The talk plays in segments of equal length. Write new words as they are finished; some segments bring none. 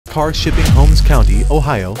car shipping. Holmes County,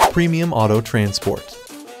 Ohio, premium auto transport.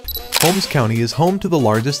 Holmes County is home to the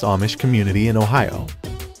largest Amish community in Ohio.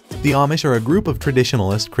 The Amish are a group of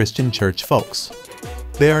traditionalist Christian church folks.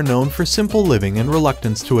 They are known for simple living and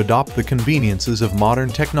reluctance to adopt the conveniences of modern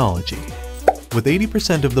technology. With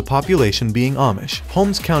 80% of the population being Amish,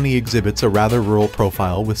 Holmes County exhibits a rather rural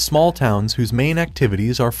profile with small towns whose main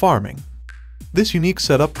activities are farming. This unique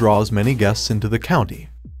setup draws many guests into the county.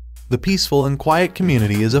 The peaceful and quiet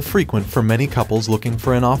community is a frequent for many couples looking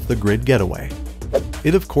for an off-the-grid getaway.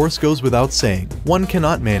 It of course goes without saying, one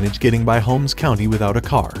cannot manage getting by Holmes County without a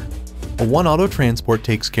car. A One Auto Transport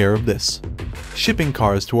takes care of this. Shipping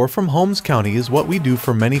cars to or from Holmes County is what we do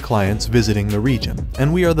for many clients visiting the region,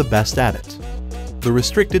 and we are the best at it. The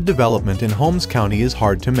restricted development in Holmes County is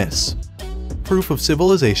hard to miss. Proof of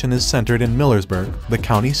civilization is centered in Millersburg, the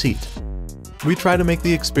county seat. We try to make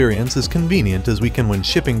the experience as convenient as we can when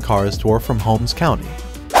shipping cars to or from Holmes County.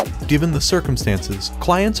 Given the circumstances,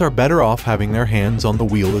 clients are better off having their hands on the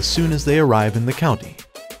wheel as soon as they arrive in the county.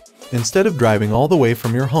 Instead of driving all the way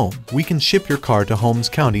from your home, we can ship your car to Holmes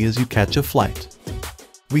County as you catch a flight.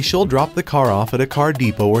 We shall drop the car off at a car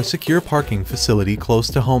depot or secure parking facility close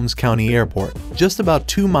to Holmes County Airport, just about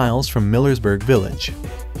 2 miles from Millersburg Village.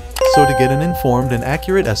 So to get an informed and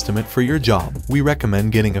accurate estimate for your job, we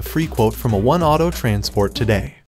recommend getting a free quote from a One Auto Transport today.